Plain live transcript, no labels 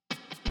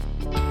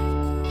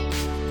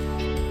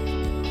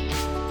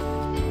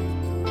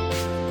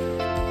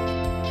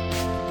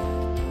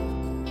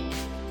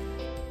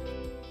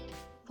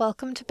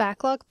Welcome to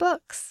Backlog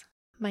Books.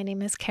 My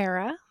name is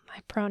Kara. My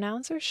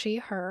pronouns are she,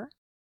 her.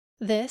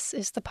 This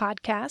is the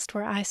podcast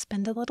where I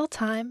spend a little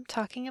time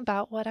talking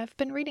about what I've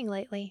been reading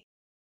lately.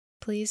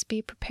 Please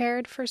be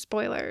prepared for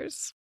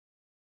spoilers.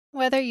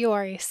 Whether you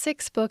are a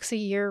 6 books a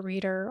year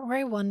reader or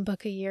a 1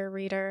 book a year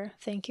reader,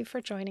 thank you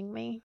for joining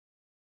me.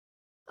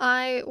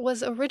 I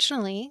was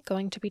originally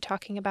going to be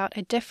talking about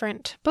a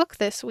different book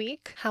this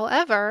week.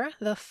 However,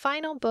 the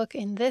final book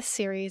in this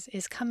series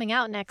is coming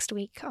out next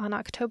week on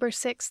October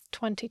 6th,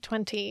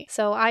 2020,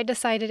 so I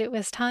decided it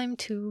was time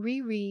to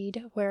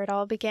reread Where It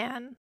All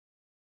Began.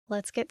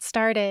 Let's get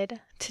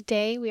started.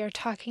 Today we are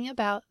talking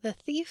about The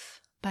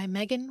Thief by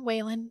Megan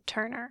Whalen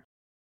Turner.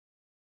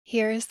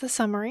 Here is the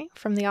summary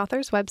from the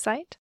author's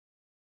website.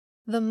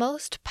 The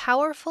most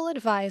powerful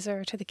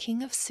advisor to the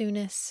King of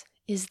Sunis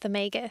is the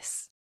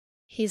Magus.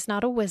 He's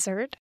not a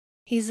wizard.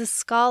 He's a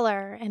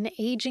scholar, an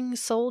aging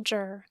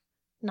soldier,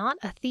 not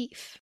a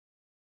thief.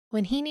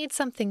 When he needs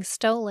something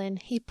stolen,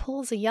 he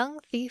pulls a young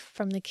thief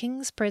from the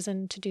king's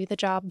prison to do the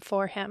job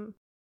for him.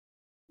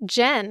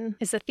 Jen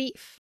is a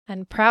thief,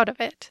 and proud of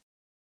it.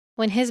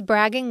 When his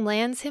bragging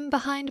lands him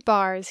behind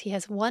bars, he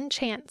has one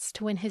chance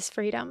to win his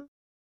freedom.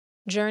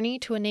 Journey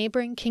to a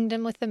neighboring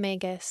kingdom with the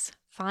Magus,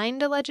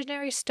 find a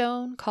legendary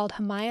stone called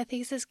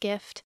Hamayathes's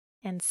gift,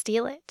 and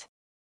steal it.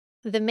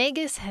 The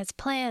Magus has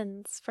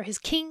plans for his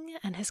king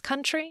and his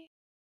country.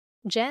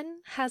 Jen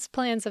has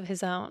plans of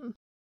his own.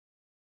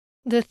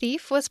 The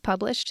Thief was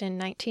published in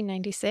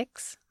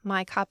 1996.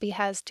 My copy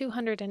has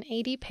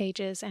 280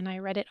 pages, and I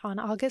read it on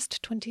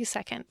August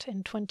 22nd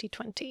in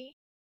 2020.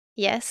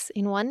 Yes,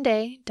 in one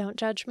day, don't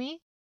judge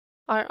me.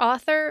 Our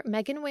author,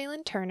 Megan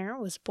Whalen Turner,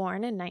 was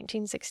born in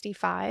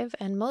 1965,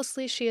 and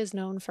mostly she is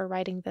known for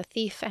writing The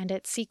Thief and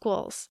its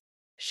sequels.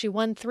 She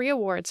won 3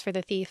 awards for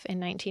The Thief in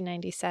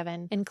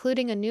 1997,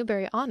 including a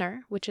Newbery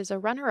Honor, which is a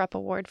runner-up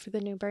award for the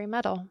Newbery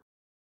Medal.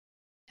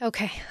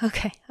 Okay.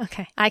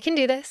 I can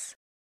do this.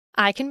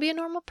 I can be a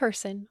normal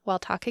person while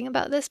talking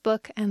about this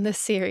book and this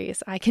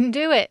series. I can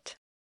do it.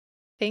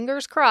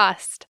 Fingers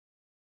crossed.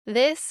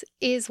 This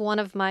is one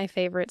of my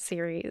favorite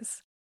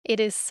series.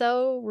 It is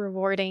so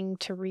rewarding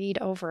to read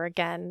over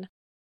again.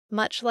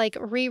 Much like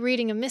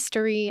rereading a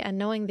mystery and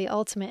knowing the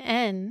ultimate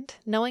end,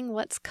 knowing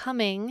what's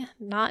coming,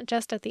 not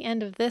just at the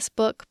end of this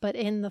book, but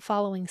in the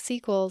following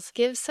sequels,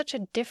 gives such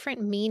a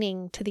different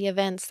meaning to the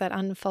events that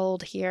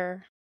unfold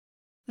here.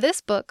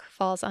 This book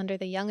falls under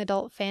the young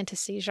adult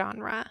fantasy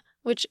genre,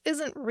 which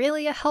isn't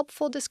really a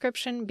helpful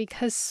description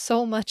because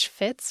so much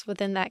fits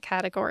within that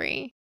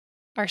category.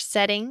 Our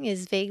setting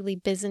is vaguely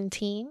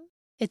Byzantine.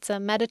 It's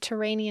a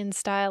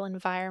Mediterranean-style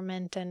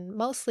environment, and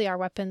mostly our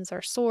weapons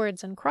are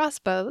swords and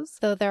crossbows,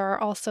 though there are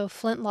also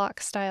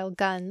flintlock-style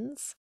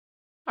guns.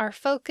 Our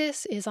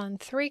focus is on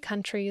 3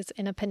 countries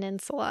in a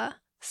peninsula: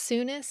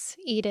 Sunis,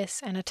 Idis,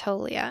 and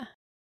Aetolia.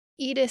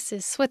 Idis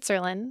is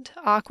Switzerland,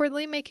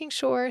 awkwardly making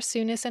sure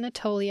Sunis and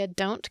Aetolia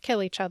don't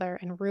kill each other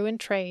and ruin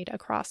trade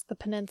across the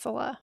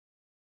peninsula.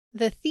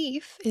 The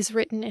Thief is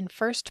written in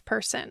first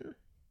person.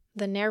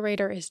 The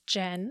narrator is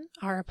Jen,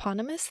 our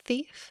eponymous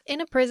thief,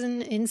 in a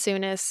prison in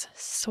Sunis,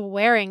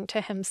 swearing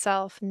to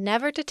himself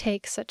never to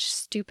take such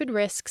stupid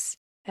risks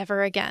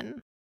ever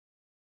again.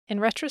 In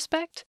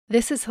retrospect,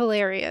 this is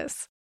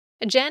hilarious.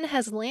 Jen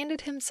has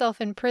landed himself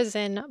in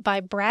prison by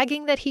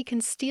bragging that he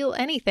can steal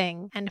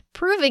anything, and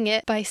proving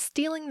it by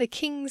stealing the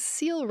king's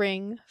seal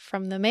ring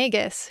from the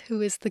Magus, who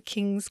is the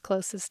king's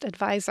closest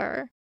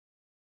advisor.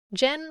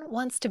 Jen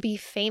wants to be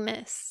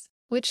famous,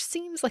 which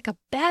seems like a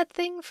bad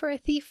thing for a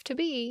thief to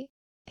be.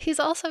 He's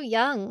also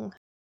young.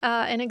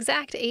 An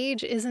exact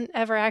age isn't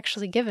ever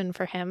actually given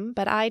for him,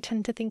 but I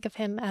tend to think of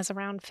him as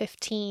around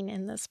 15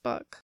 in this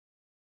book.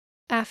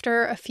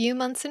 After a few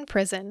months in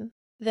prison,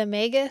 the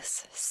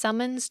Magus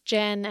summons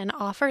Jen and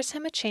offers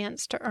him a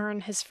chance to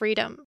earn his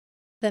freedom.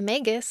 The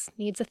Magus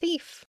needs a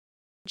thief.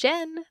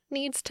 Jen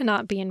needs to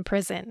not be in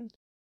prison.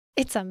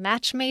 It's a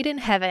match made in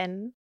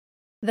heaven.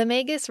 The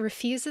Magus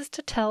refuses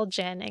to tell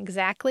Jen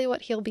exactly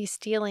what he'll be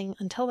stealing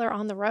until they're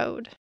on the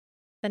road.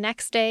 The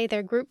next day,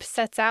 their group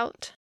sets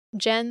out.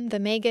 Jen, the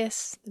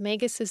Magus'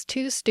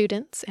 2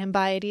 students,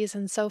 Ambiades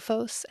and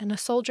Sophos, and a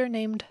soldier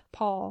named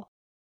Paul.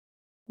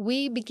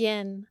 We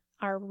begin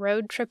our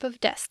road trip of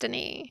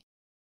destiny.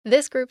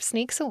 This group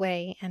sneaks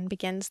away and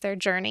begins their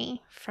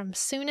journey from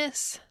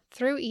Sunis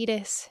through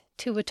Idis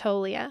to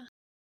Aetolia.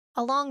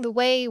 Along the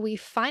way, we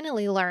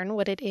finally learn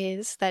what it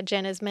is that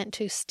Jen is meant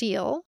to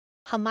steal: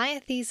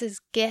 Hamayathes's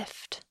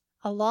gift,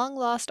 a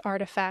long-lost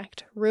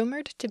artifact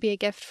rumored to be a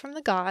gift from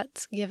the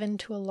gods given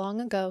to a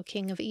long-ago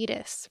king of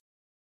Idis.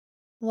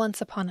 Once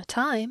upon a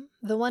time,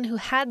 the one who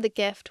had the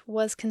gift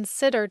was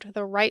considered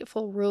the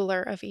rightful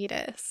ruler of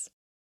Idis.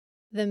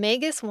 The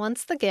Magus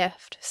wants the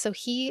gift so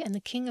he and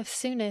the king of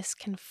Sunis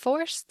can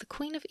force the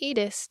queen of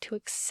Idis to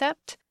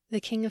accept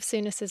the king of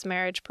Sunis'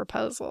 marriage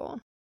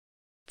proposal.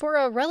 For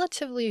a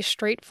relatively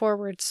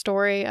straightforward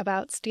story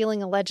about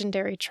stealing a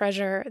legendary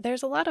treasure,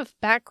 there's a lot of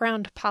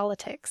background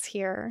politics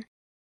here.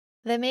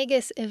 The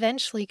Magus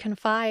eventually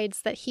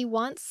confides that he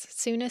wants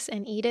Sunis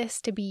and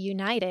Edis to be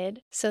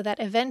united so that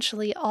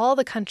eventually all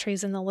the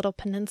countries in the Little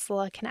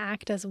Peninsula can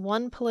act as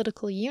one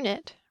political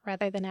unit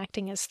rather than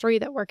acting as three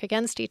that work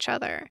against each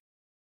other.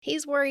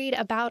 He's worried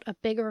about a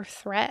bigger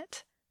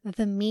threat,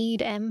 the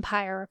Mede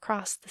Empire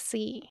across the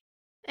sea.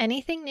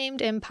 Anything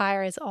named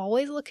empire is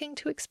always looking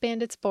to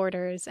expand its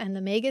borders, and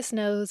the Magus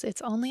knows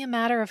it's only a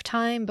matter of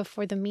time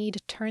before the Mede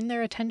turn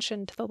their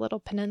attention to the Little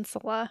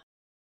Peninsula.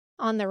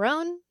 On their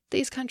own,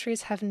 these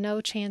countries have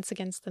no chance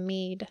against the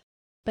Mede,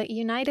 but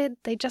united,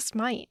 they just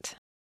might.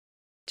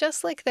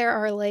 Just like there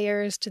are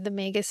layers to the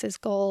Magus'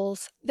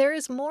 goals, there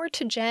is more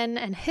to Jen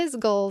and his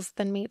goals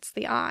than meets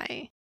the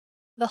eye.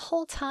 The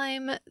whole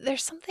time,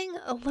 there's something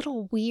a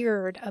little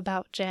weird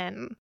about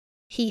Jen.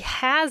 He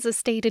has a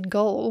stated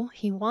goal.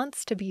 He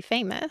wants to be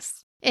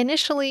famous.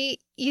 Initially,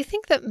 you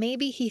think that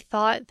maybe he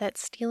thought that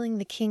stealing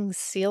the king's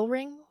seal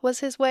ring was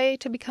his way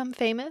to become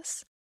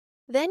famous.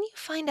 Then you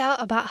find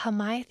out about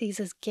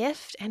Hermiothes'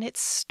 gift and its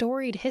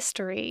storied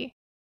history.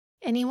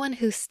 Anyone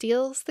who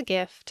steals the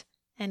gift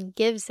and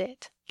gives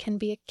it can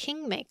be a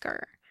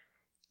kingmaker.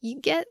 You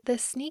get the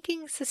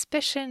sneaking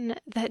suspicion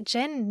that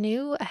Jen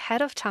knew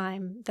ahead of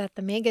time that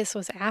the Magus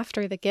was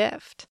after the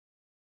gift.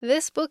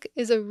 This book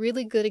is a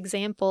really good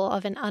example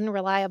of an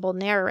unreliable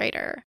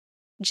narrator.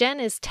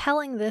 Jen is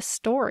telling this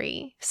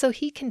story so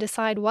he can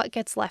decide what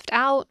gets left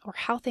out or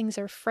how things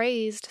are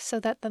phrased so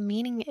that the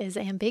meaning is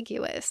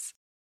ambiguous.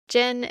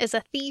 Jen is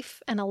a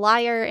thief and a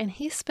liar, and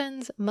he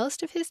spends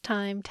most of his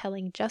time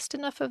telling just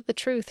enough of the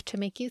truth to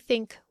make you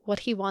think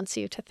what he wants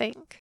you to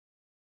think.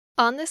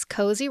 On this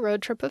cozy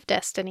road trip of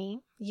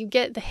destiny, you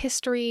get the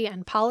history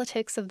and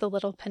politics of the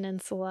Little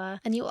Peninsula,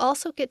 and you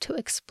also get to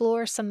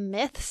explore some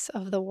myths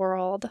of the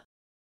world.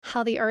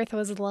 How the earth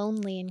was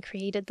lonely and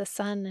created the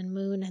sun and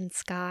moon and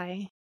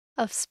sky.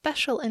 Of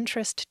special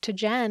interest to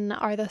Jen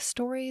are the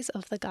stories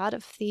of the god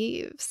of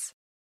thieves.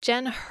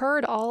 Jen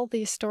heard all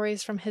these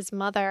stories from his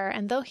mother,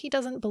 and though he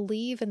doesn't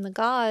believe in the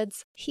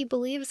gods, he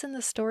believes in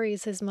the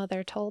stories his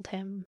mother told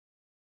him.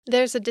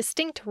 There's a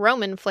distinct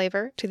Roman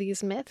flavor to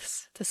these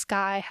myths, the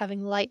sky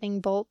having lightning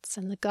bolts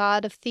and the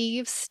god of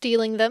thieves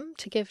stealing them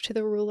to give to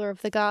the ruler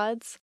of the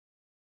gods.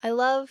 I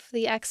love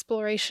the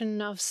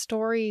exploration of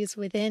stories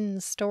within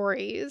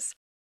stories.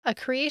 A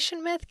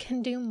creation myth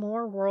can do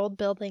more world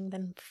building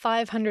than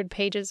 500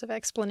 pages of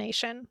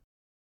explanation.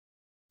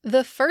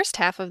 The first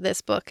half of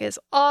this book is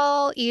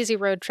all easy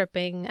road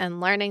tripping and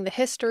learning the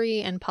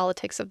history and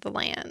politics of the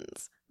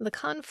lands. The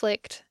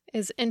conflict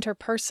is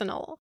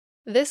interpersonal.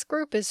 This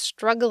group is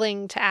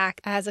struggling to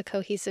act as a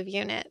cohesive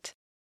unit.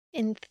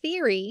 In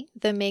theory,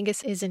 the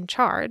Magus is in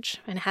charge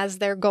and has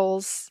their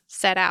goals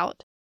set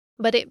out,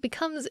 but it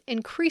becomes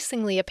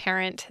increasingly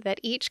apparent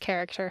that each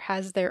character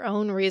has their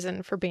own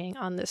reason for being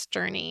on this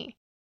journey.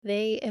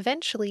 They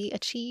eventually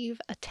achieve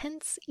a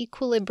tense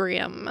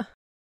equilibrium.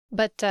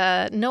 But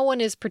no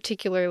one is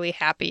particularly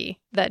happy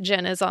that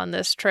Jen is on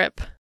this trip.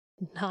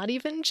 Not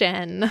even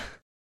Jen.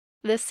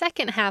 The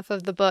second half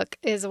of the book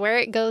is where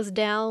it goes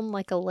down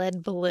like a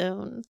lead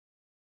balloon.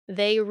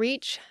 They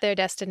reach their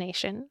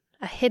destination,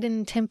 a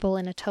hidden temple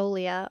in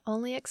Aetolia,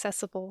 only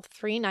accessible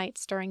 3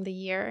 nights during the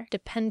year,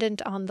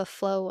 dependent on the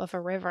flow of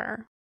a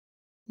river.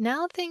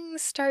 Now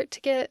things start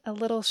to get a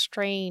little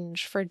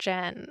strange for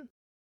Jen.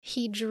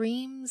 He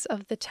dreams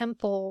of the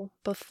temple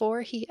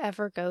before he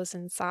ever goes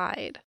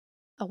inside.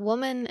 A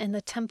woman in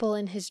the temple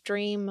in his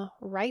dream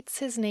writes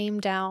his name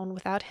down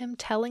without him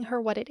telling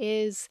her what it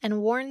is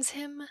and warns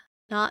him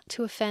not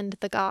to offend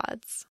the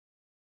gods.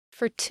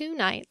 For 2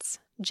 nights,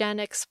 Jen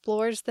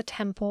explores the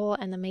temple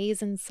and the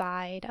maze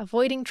inside,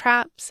 avoiding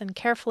traps and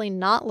carefully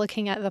not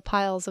looking at the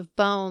piles of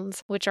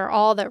bones, which are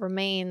all that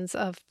remains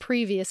of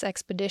previous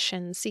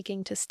expeditions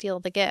seeking to steal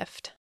the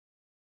gift.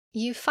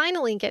 You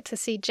finally get to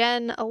see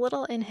Jen a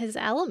little in his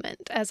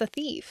element as a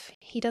thief.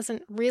 He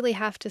doesn't really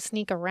have to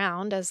sneak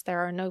around as there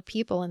are no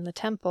people in the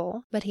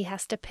temple, but he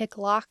has to pick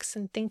locks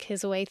and think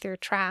his way through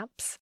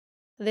traps.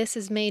 This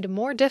is made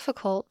more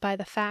difficult by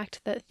the fact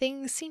that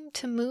things seem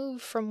to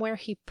move from where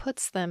he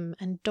puts them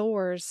and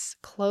doors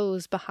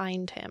close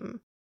behind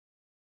him.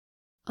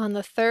 On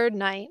the 3rd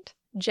night,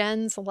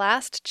 Jen's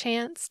last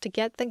chance to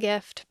get the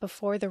gift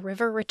before the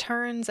river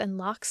returns and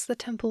locks the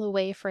temple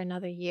away for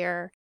another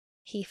year,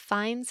 he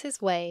finds his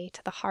way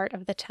to the heart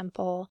of the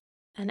temple,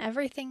 and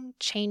everything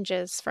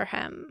changes for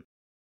him.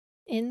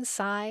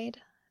 Inside,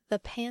 the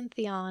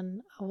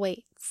Pantheon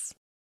awaits.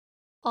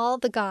 All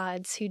the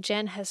gods who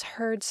Jen has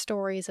heard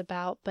stories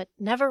about but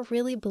never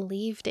really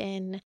believed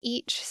in,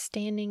 each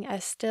standing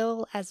as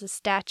still as a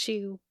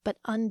statue, but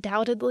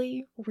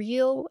undoubtedly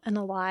real and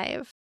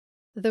alive.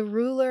 The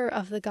ruler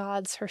of the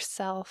gods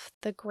herself,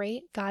 the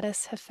great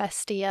goddess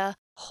Hephaestia,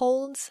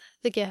 holds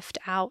the gift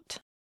out,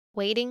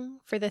 waiting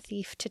for the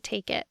thief to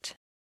take it.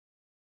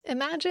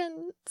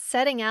 Imagine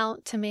setting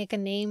out to make a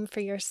name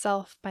for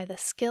yourself by the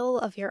skill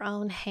of your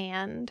own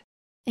hand,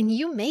 and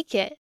you make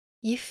it.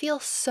 You feel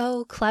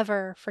so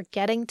clever for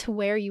getting to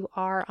where you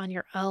are on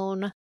your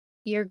own.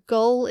 Your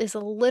goal is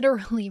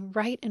literally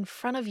right in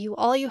front of you.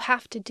 All you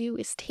have to do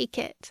is take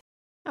it.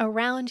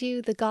 Around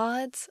you, the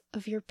gods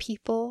of your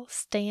people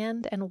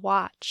stand and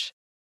watch.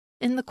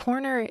 In the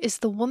corner is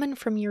the woman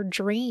from your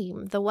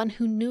dream, the one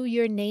who knew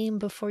your name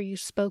before you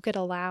spoke it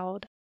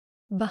aloud.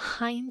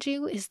 Behind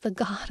you is the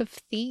god of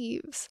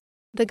thieves,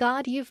 the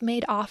god you've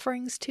made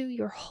offerings to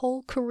your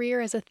whole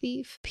career as a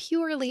thief,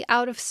 purely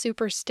out of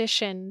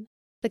superstition.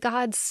 The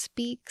god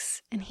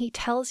speaks, and he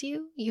tells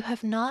you you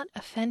have not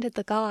offended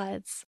the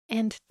gods,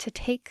 and to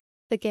take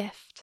the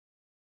gift.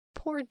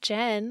 Poor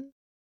Jen.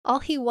 All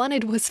he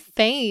wanted was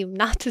fame,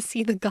 not to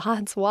see the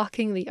gods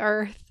walking the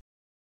earth.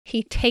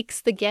 He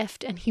takes the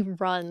gift and he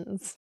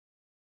runs.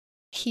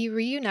 He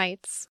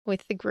reunites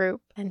with the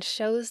group and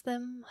shows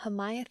them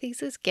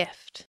Hamayathes's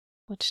gift,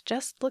 which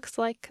just looks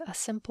like a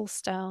simple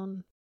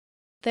stone.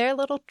 Their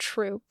little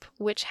troop,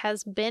 which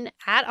has been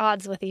at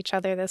odds with each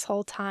other this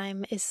whole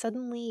time, is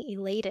suddenly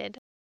elated.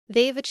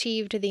 They've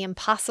achieved the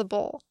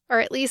impossible, or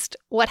at least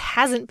what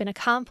hasn't been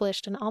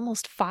accomplished in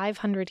almost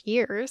 500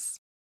 years.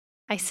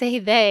 I say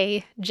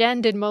they,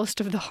 Jen did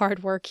most of the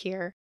hard work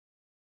here.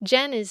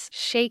 Jen is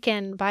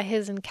shaken by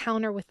his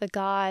encounter with the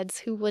gods,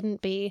 who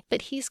wouldn't be,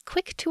 but he's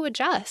quick to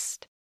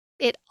adjust.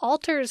 It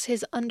alters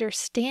his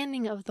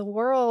understanding of the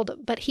world,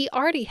 but he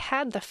already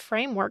had the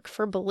framework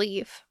for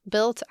belief,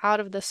 built out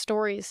of the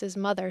stories his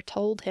mother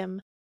told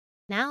him.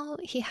 Now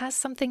he has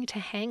something to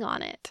hang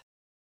on it.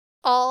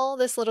 All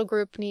this little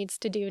group needs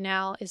to do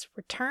now is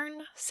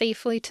return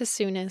safely to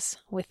Sunis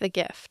with the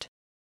gift.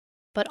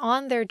 But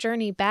on their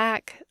journey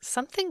back,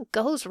 something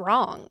goes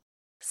wrong.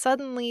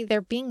 Suddenly,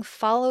 they're being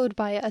followed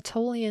by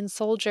Attolian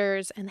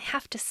soldiers and they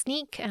have to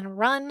sneak and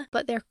run,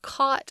 but they're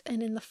caught,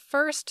 and in the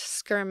first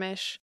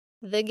skirmish,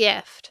 the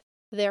gift,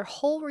 their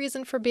whole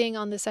reason for being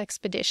on this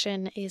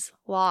expedition, is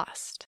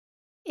lost.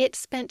 It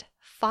spent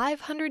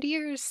 500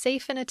 years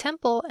safe in a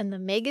temple, and the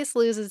Magus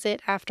loses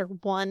it after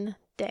one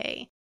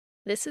day.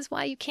 This is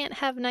why you can't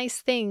have nice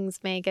things,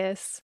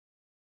 Magus.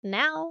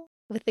 Now,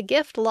 with the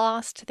gift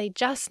lost, they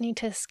just need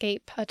to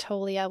escape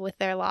Attolia with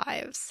their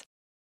lives.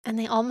 And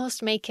they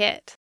almost make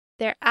it.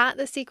 They're at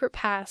the secret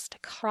pass to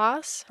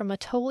cross from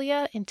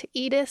Attolia into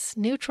Edis,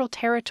 neutral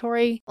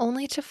territory,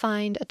 only to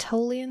find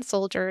Attolian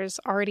soldiers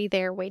already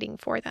there waiting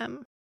for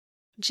them.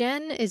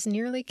 Jen is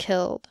nearly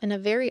killed in a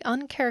very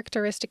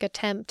uncharacteristic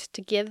attempt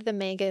to give the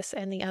Magus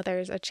and the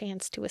others a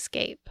chance to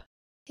escape.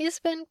 He's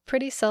been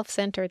pretty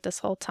self-centered this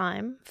whole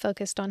time,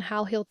 focused on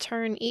how he'll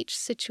turn each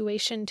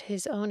situation to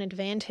his own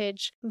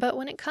advantage, but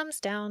when it comes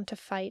down to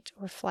fight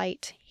or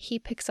flight, he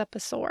picks up a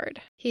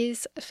sword.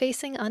 He's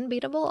facing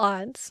unbeatable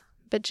odds,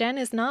 but Jen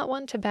is not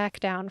one to back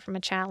down from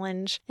a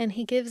challenge, and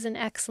he gives an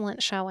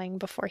excellent showing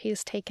before he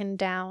is taken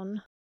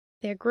down.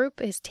 Their group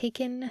is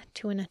taken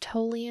to an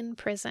Attolian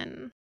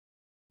prison.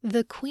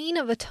 The Queen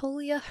of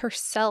Attolia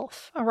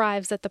herself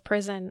arrives at the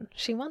prison.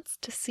 She wants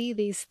to see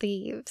these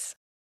thieves.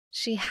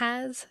 She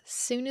has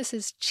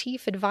Sunis's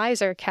chief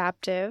advisor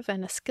captive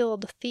and a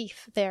skilled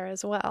thief there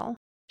as well.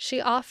 She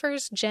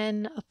offers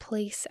Jen a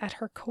place at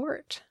her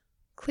court.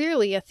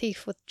 Clearly a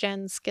thief with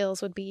Jen's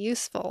skills would be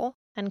useful,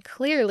 and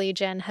clearly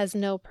Jen has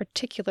no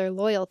particular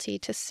loyalty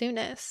to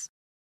Sunis.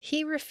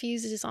 He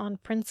refuses on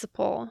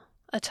principle.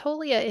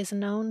 Attolia is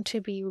known to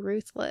be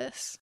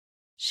ruthless.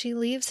 She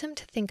leaves him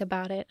to think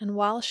about it, and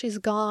while she's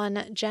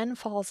gone, Jen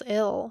falls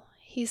ill.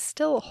 He's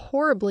still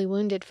horribly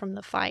wounded from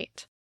the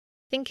fight.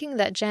 Thinking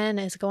that Jen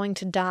is going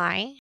to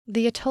die,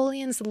 the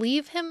Attolians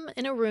leave him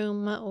in a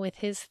room with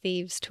his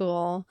thieves'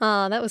 tool.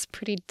 That was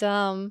pretty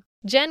dumb.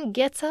 Jen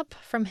gets up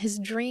from his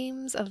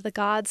dreams of the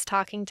gods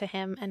talking to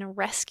him and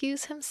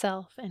rescues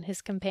himself and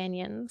his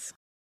companions.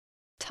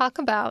 Talk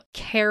about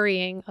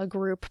carrying a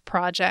group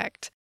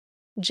project.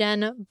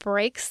 Jen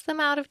breaks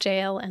them out of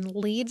jail and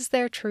leads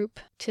their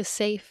troop to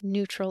safe,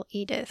 neutral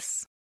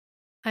Edis.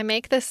 I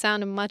make this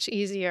sound much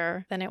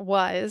easier than it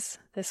was.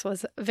 This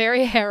was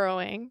very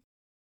harrowing.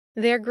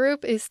 Their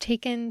group is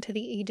taken to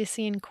the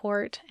Edisian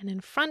court, and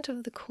in front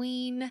of the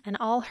queen and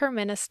all her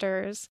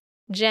ministers,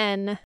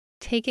 Jen,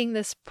 taking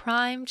this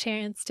prime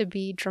chance to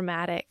be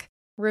dramatic,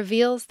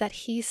 reveals that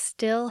he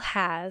still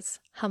has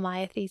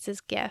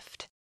Hamayathes's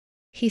gift.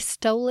 He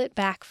stole it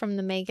back from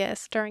the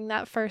Magus during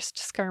that first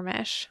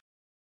skirmish.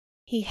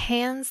 He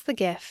hands the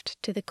gift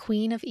to the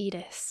Queen of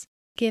Edis,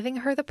 giving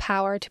her the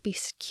power to be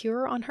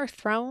secure on her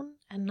throne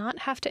and not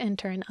have to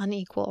enter an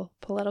unequal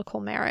political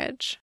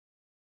marriage.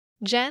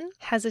 Jen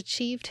has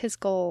achieved his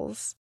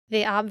goals,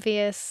 the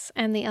obvious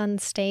and the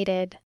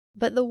unstated,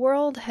 but the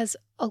world has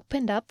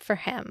opened up for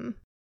him.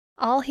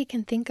 All he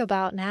can think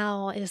about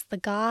now is the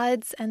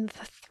gods and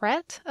the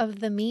threat of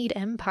the Mede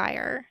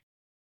Empire.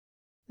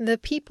 The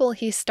people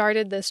he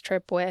started this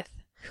trip with,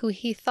 who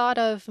he thought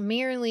of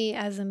merely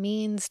as a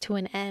means to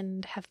an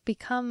end, have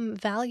become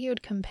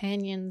valued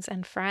companions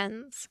and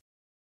friends.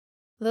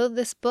 Though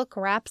this book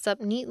wraps up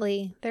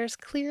neatly, there's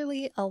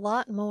clearly a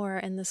lot more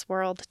in this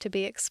world to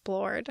be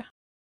explored.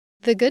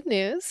 The good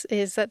news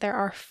is that there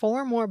are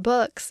 4 more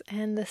books,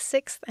 and the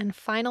 6th and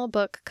final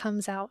book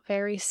comes out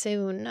very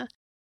soon.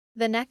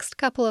 The next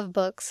couple of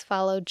books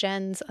follow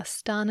Jen's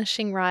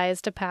astonishing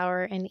rise to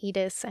power in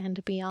Edis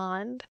and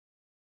beyond.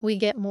 We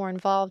get more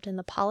involved in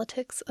the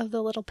politics of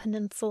the little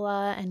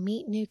peninsula and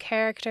meet new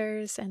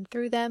characters, and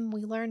through them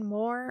we learn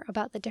more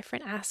about the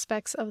different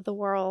aspects of the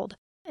world,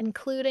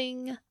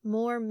 including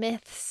more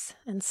myths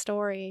and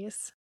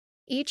stories.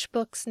 Each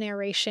book's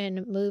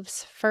narration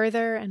moves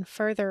further and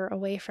further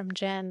away from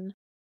Jen,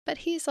 but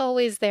he's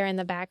always there in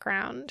the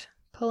background,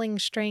 pulling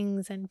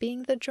strings and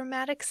being the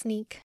dramatic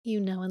sneak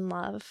you know and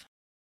love.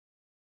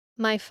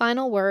 My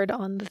final word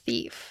on The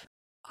Thief.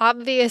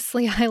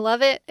 Obviously, I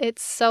love it.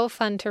 It's so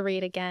fun to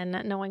read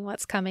again, knowing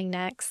what's coming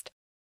next.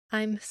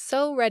 I'm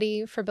so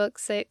ready for book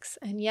 6,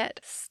 and yet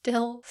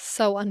still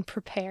so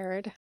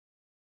unprepared.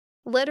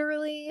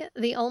 Literally,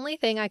 the only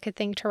thing I could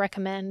think to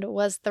recommend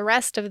was the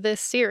rest of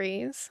this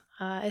series,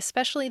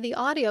 especially the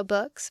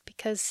audiobooks,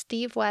 because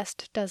Steve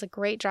West does a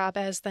great job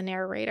as the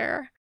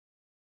narrator.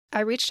 I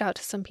reached out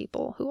to some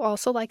people who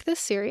also like this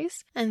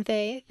series, and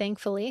they,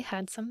 thankfully,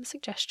 had some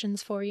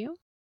suggestions for you.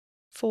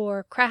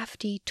 For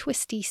crafty,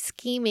 twisty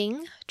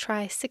scheming,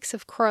 try Six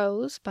of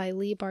Crows by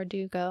Leigh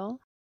Bardugo.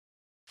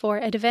 For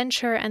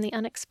adventure and the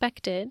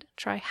unexpected,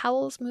 try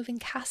Howl's Moving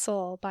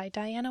Castle by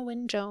Diana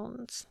Wynne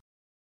Jones.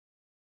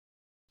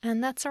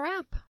 And that's a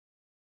wrap.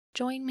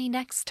 Join me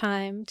next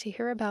time to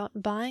hear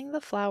about buying the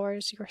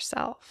flowers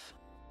yourself.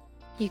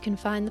 You can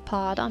find the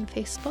pod on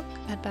Facebook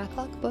at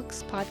Backlog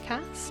Books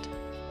Podcast.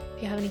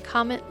 If you have any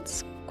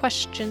comments,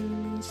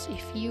 questions,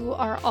 if you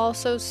are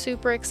also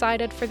super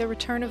excited for the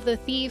return of The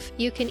Thief,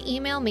 you can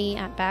email me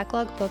at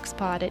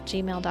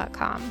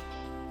backlogbookspod@gmail.com.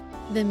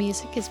 The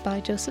music is by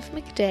Joseph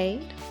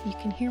McDade. You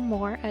can hear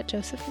more at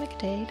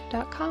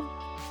josephmcdade.com.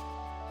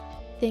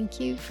 Thank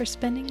you for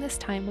spending this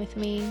time with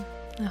me.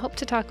 I hope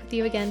to talk with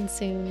you again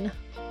soon.